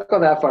 no, I don't go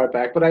that far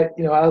back, but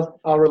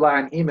I'll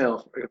rely on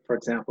email, for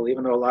example,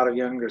 even though a lot of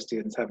younger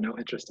students have no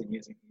interest in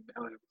using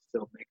email, I will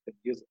still make them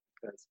use it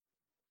because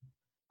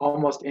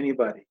almost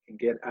anybody can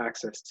get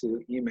access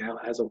to email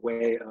as a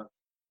way of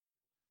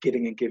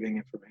getting and giving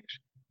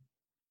information.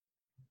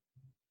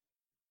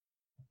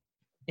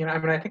 You know, I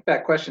mean, I think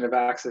that question of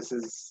access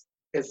is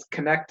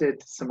connected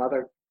to some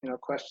other,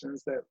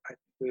 questions that I think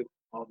we've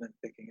all been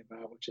thinking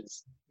about, which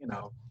is,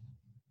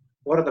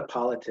 what are the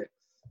politics?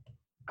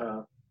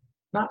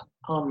 Not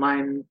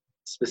online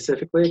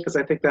specifically, because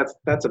I think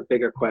that's a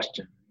bigger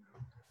question,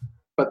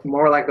 but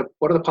more like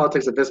what are the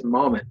politics of this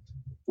moment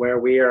where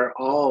we are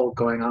all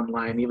going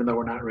online, even though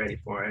we're not ready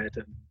for it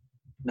and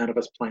none of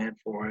us planned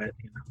for it,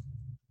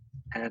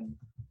 and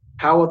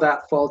how will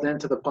that fold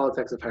into the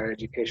politics of higher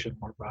education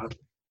more broadly?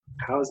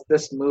 How is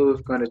this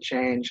move going to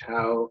change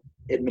how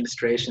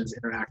administrations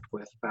interact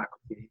with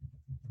faculty?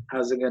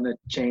 How's it going to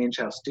change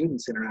how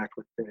students interact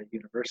with the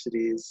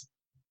universities?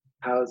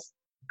 How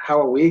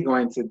are we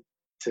going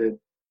to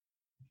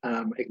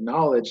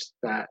acknowledge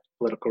that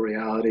political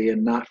reality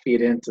and not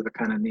feed into the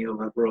kind of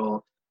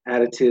neoliberal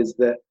attitudes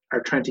that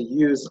are trying to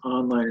use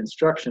online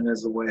instruction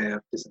as a way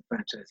of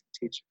disenfranchising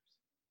teachers?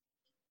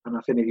 I don't know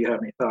if any of you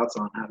have any thoughts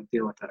on how to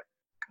deal with that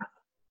kind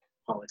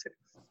of politics.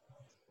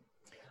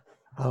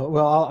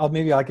 Well,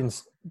 maybe I can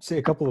say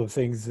a couple of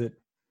things that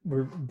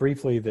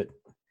briefly that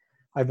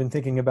I've been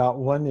thinking about.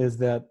 One is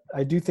that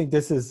I do think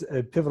this is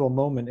a pivotal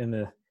moment in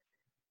the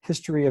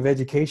history of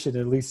education,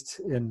 at least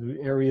in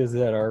areas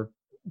that are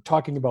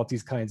talking about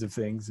these kinds of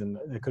things, and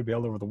it could be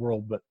all over the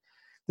world, but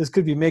this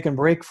could be make and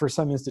break for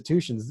some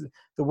institutions.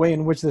 The way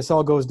in which this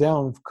all goes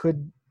down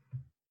could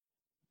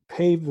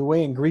pave the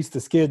way and grease the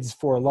skids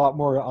for a lot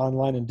more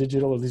online and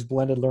digital, at least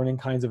blended learning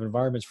kinds of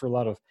environments for a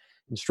lot of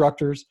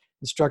instructors.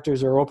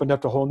 Instructors are opened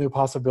up to whole new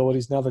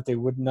possibilities now that they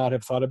would not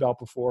have thought about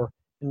before,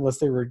 unless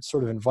they were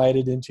sort of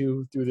invited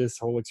into through this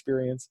whole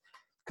experience.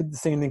 The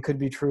same thing could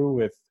be true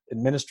with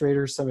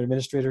administrators. Some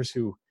administrators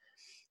who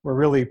were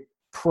really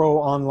pro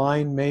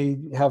online may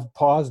have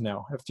pause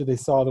now after they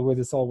saw the way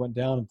this all went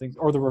down and things,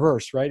 or the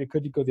reverse, right? It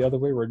could go the other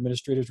way where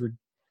administrators were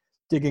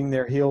digging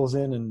their heels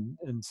in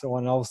and so on.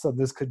 And all of a sudden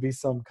this could be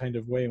some kind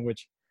of way in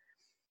which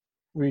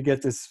we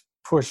get this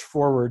push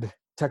forward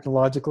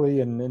technologically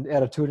and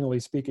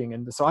attitudinally speaking.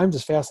 And so I'm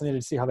just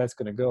fascinated to see how that's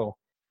going to go.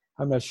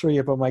 I'm not sure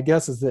yet, but my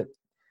guess is that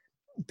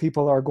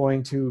people are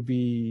going to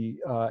be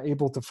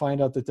able to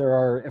find out that there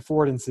are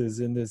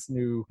affordances in this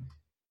new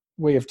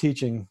way of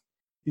teaching,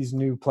 these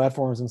new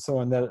platforms and so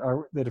on, that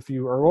if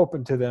you are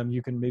open to them,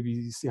 you can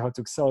maybe see how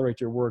to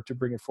accelerate your work to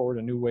bring it forward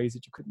in new ways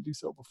that you couldn't do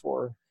so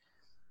before.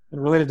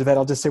 And related to that,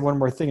 I'll just say one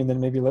more thing and then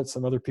maybe let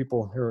some other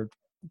people here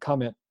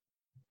comment.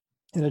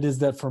 And it is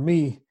that for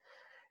me,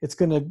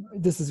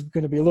 this is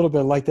going to be a little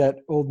bit like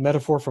that old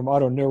metaphor from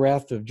Otto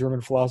Neurath, the German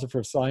philosopher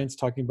of science,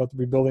 talking about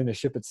rebuilding the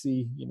ship at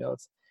sea.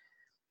 It's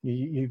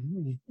you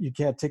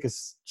can't take a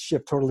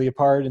ship totally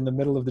apart in the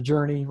middle of the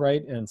journey,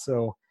 right? And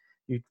so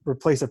you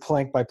replace it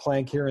plank by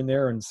plank here and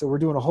there. And so we're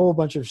doing a whole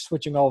bunch of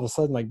switching all of a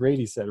sudden, like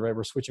Brady said, right?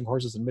 We're switching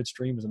horses in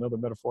midstream is another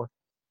metaphor.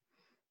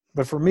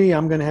 But for me,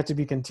 I'm going to have to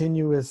be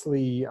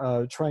continuously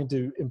trying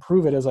to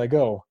improve it as I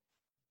go.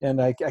 And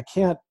I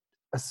can't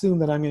assume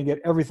that I'm going to get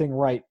everything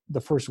right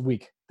the first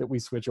week that we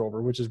switch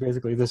over, which is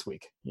basically this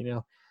week,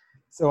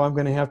 So I'm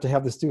going to have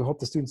hope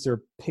the students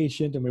are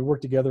patient and we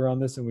work together on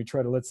this and we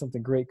try to let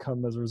something great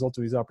come as a result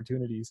of these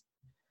opportunities,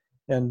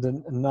 and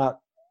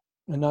not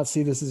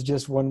see this as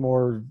just one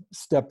more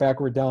step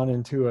backward down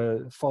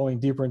into falling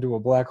deeper into a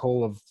black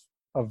hole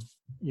of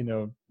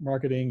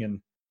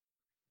marketing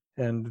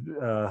and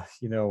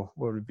what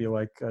would it be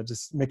like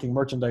just making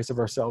merchandise of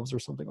ourselves or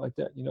something like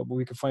that, but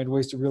we could find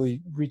ways to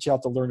really reach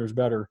out to learners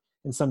better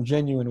in some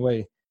genuine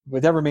way,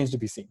 but that remains to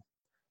be seen.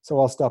 So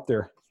I'll stop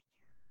there.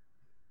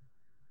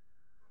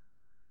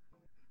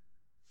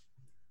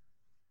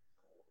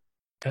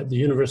 At the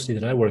university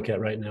that I work at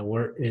right now,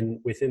 we're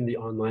within the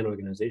online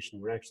organization.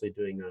 We're actually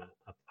doing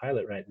a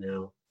pilot right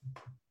now.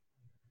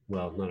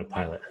 Well, not a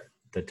pilot.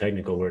 The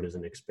technical word is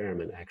an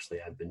experiment, actually,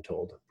 I've been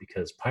told,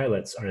 because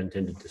pilots are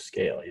intended to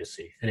scale, you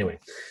see. Anyway,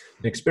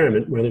 an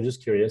experiment where they're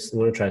just curious, they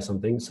want to try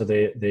something. So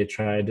they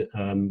tried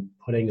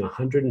putting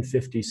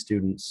 150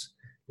 students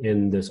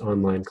in this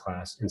online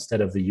class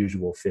instead of the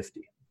usual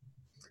 50.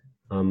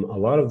 A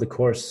lot of the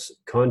course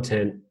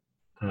content,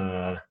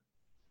 for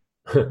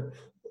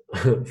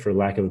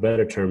lack of a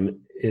better term,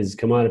 is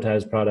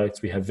commoditized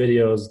products. We have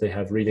videos, they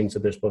have readings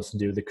that they're supposed to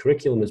do. The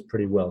curriculum is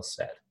pretty well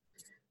set.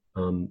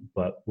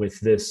 But with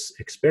this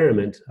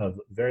experiment of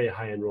very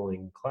high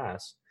enrolling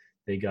class,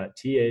 they got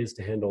TAs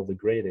to handle the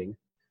grading.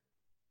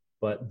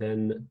 But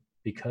then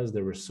because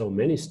there were so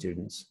many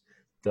students,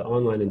 the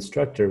online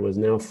instructor was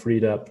now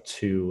freed up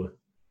to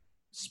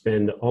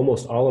spend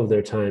almost all of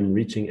their time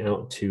reaching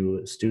out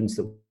to students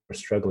that were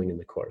struggling in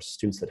the course,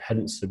 students that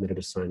hadn't submitted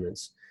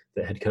assignments,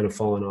 that had kind of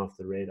fallen off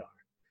the radar.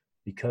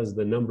 Because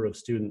the number of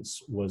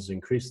students was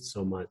increased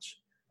so much,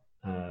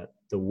 the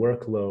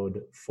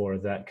workload for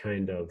that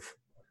kind of,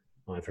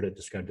 well, I've heard it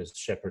described as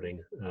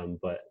shepherding,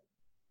 but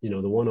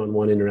the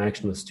one-on-one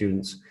interaction with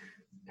students,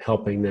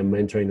 helping them,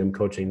 mentoring them,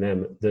 coaching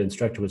them, the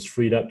instructor was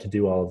freed up to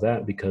do all of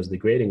that because the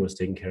grading was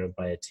taken care of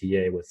by a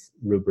TA with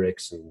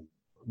rubrics and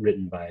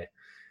written by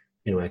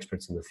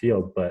experts in the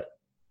field. But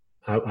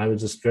I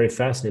was just very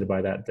fascinated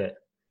by that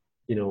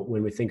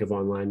when we think of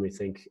online, we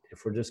think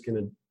if we're just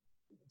going to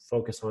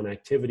focus on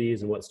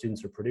activities and what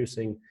students are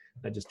producing,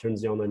 that just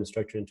turns the online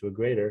instructor into a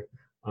grader,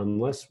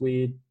 unless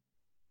we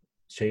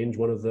change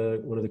one of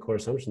the core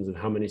assumptions of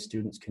how many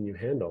students can you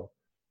handle.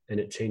 And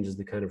it changes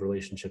the kind of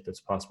relationship that's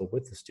possible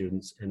with the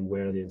students and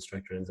where the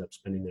instructor ends up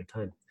spending their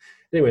time.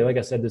 Anyway, like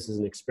I said, this is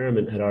an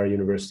experiment at our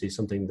university,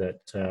 something that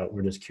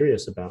we're just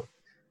curious about.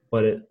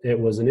 But it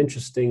was an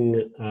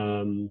interesting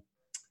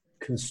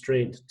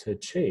constraint to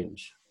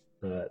change.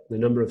 The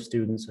number of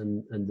students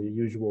and the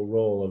usual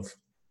role of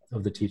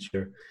the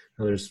teacher.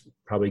 Now, there's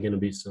probably going to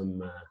be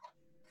some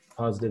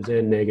positives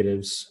and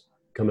negatives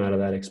come out of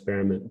that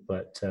experiment,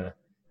 but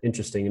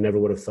interesting. I never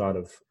would have thought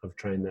of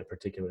trying that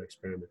particular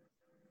experiment.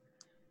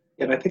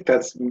 And I think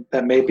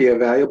that may be a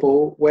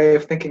valuable way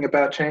of thinking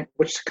about change,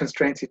 which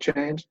constraints you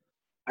change.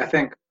 I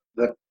think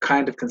the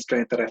kind of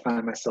constraint that I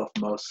find myself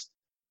most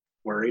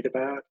worried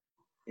about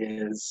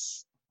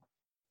is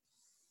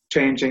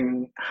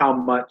changing how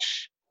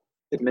much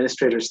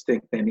administrators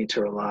think they need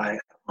to rely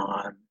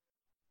on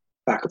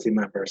faculty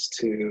members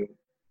to,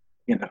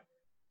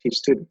 teach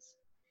students.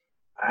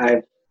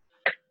 I've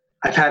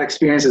had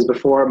experiences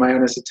before at my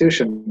own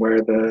institution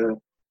where the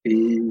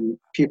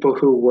people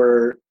who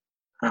were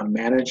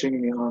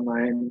managing the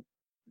online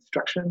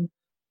instruction,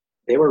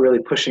 they were really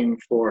pushing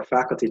for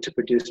faculty to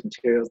produce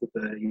materials that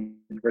the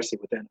university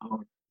would then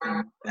own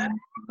and then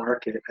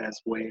market as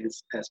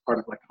part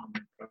of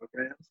online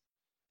programs.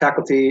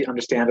 Faculty,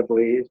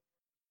 understandably,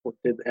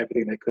 did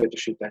everything they could to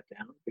shoot that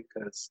down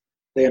because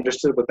they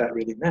understood what that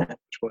really meant,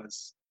 which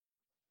was,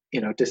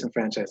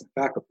 disenfranchising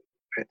faculty.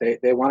 Right?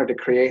 They wanted to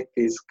create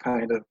these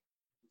kind of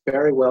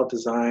very well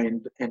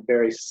designed and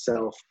very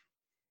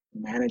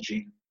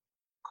self-managing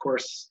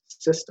course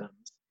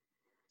systems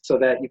so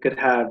that you could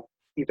have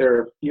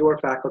either fewer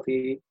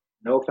faculty,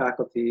 no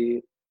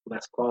faculty,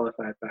 less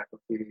qualified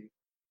faculty.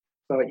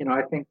 So,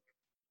 I think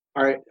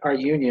our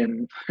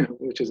union,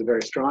 which is a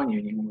very strong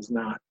union, was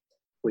not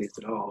pleased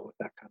at all with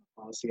that kind of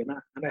policy. And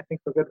I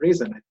think for good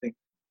reason. I think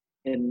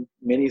in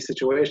many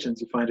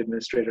situations you find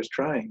administrators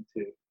trying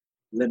to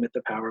limit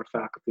the power of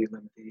faculty,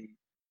 limit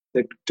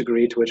the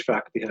degree to which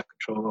faculty have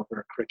control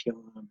over a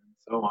curriculum and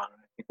so on.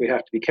 And I think we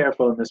have to be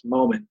careful in this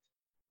moment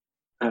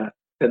to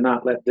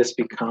not let this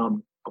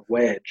become a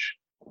wedge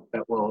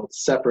that will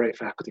separate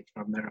faculty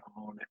from their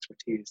own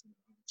expertise in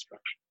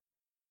instruction.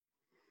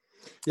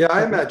 Yeah,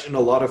 I imagine a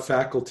lot of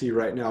faculty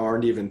right now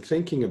aren't even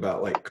thinking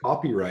about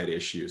copyright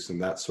issues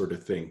and that sort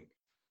of thing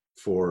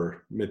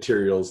for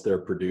materials they're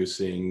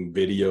producing,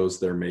 videos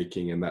they're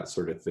making, and that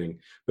sort of thing.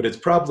 But it's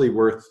probably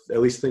worth at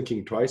least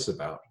thinking twice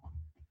about.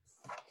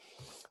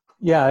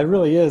 Yeah, it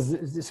really is.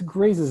 This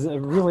raises a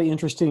really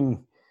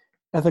interesting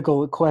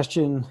ethical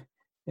question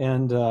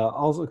and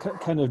also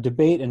kind of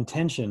debate and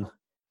tension.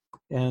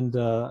 And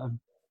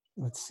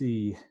let's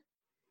see,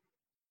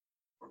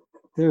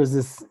 there is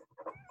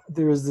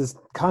this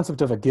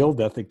concept of a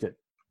guild ethic that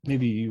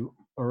maybe you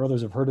or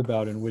others have heard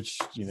about, in which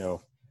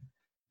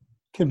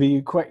can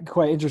be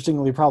quite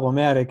interestingly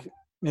problematic.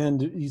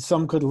 And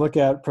some could look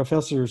at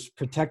professors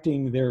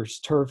protecting their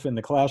turf in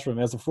the classroom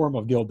as a form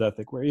of guild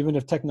ethic, where even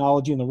if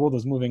technology in the world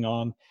is moving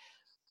on,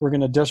 we're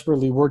going to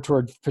desperately work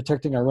toward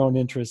protecting our own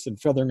interests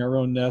and feathering our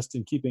own nest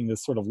and keeping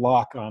this sort of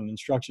lock on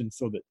instruction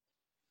so that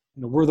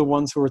we're the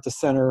ones who are at the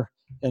center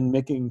and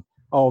making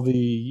all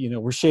the,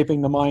 we're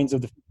shaping the minds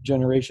of the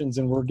generations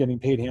and we're getting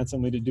paid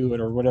handsomely to do it,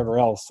 or whatever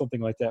else,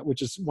 something like that,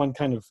 which is one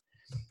kind of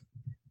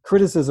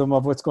criticism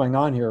of what's going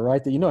on here,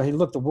 right? That, hey,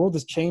 look, the world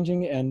is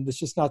changing and it's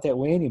just not that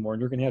way anymore,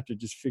 and you're going to have to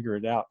just figure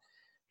it out.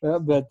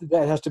 But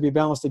that has to be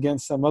balanced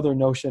against some other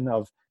notion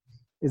of,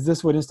 is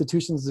this what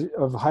institutions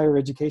of higher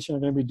education are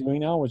going to be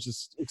doing now, which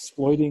is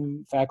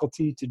exploiting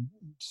faculty to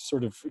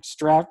sort of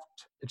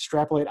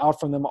extrapolate out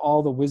from them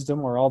all the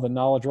wisdom or all the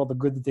knowledge or all the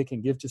good that they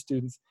can give to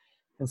students,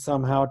 and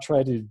somehow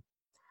try to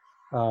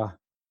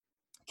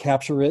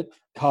capture it,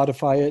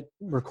 codify it,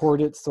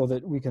 record it, so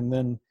that we can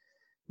then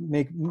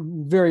make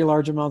very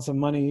large amounts of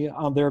money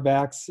on their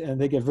backs,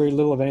 and they get very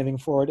little of anything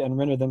for it and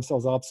render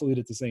themselves obsolete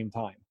at the same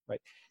time,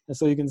 right? And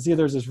so you can see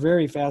there's this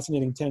very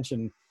fascinating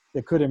tension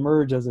that could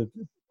emerge as an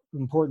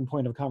important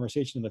point of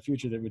conversation in the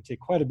future that would take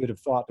quite a bit of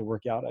thought to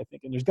work out, I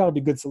think. And there's got to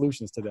be good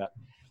solutions to that.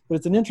 But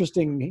it's an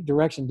interesting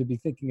direction to be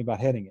thinking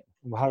about heading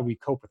in. How do we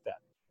cope with that?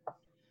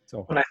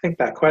 So, and I think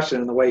that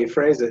question and the way you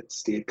phrase it,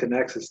 Steve,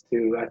 connects us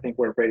to, I think,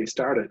 where Brady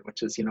started,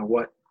 which is,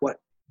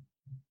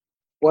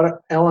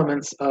 what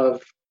elements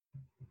of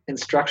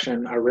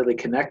instruction are really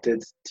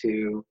connected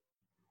to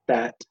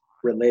that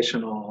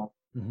relational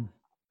Mhm.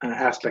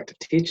 aspect of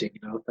teaching,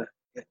 the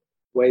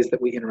ways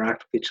that we interact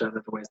with each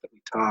other, the ways that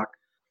we talk.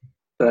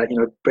 But,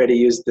 Brady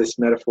used this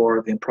metaphor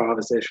of the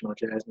improvisational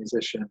jazz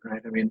musician,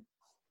 right? I mean,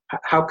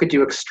 how could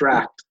you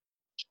extract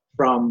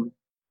from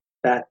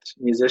that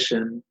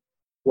musician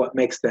what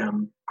makes them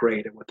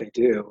great at what they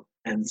do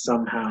and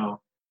somehow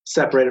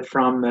separate it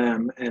from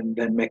them and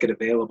then make it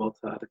available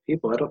to other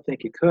people? I don't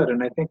think you could.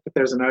 And I think that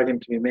there's an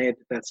argument to be made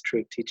that that's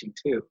true of teaching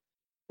too,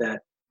 that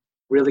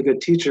really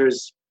good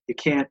teachers, you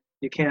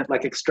can't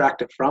like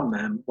extract it from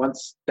them.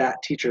 Once that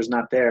teacher is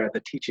not there,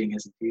 the teaching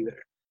isn't either.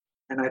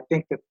 And I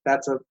think that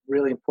that's a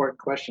really important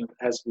question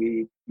as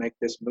we make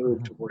this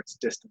move towards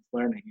distance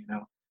learning.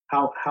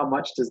 How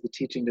much does the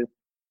teaching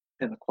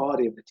and the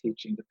quality of the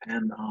teaching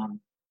depend on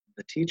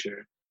the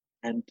teacher?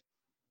 And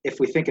if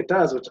we think it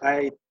does, which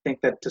I think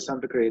that to some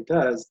degree it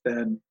does,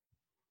 then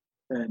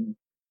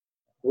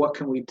what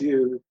can we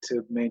do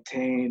to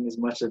maintain as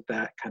much of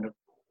that kind of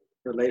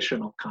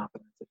relational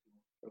competence,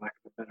 for lack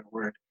of a better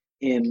word,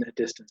 in a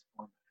distance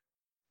format?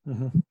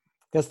 Mm-hmm.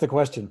 That's the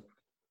question.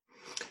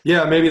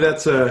 Yeah, maybe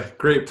that's a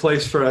great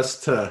place for us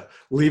to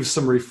leave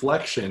some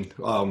reflection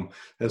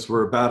as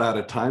we're about out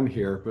of time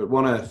here. But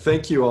want to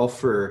thank you all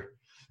for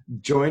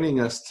joining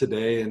us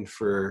today and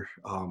for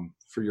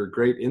your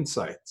great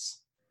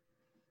insights.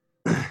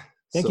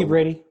 Thank you,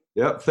 Brady.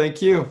 Yep,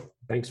 thank you.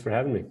 Thanks for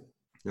having me.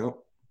 Yep.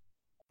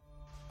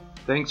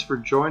 Thanks for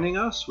joining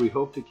us. We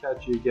hope to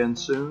catch you again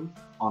soon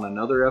on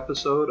another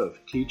episode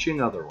of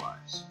Teaching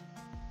Otherwise.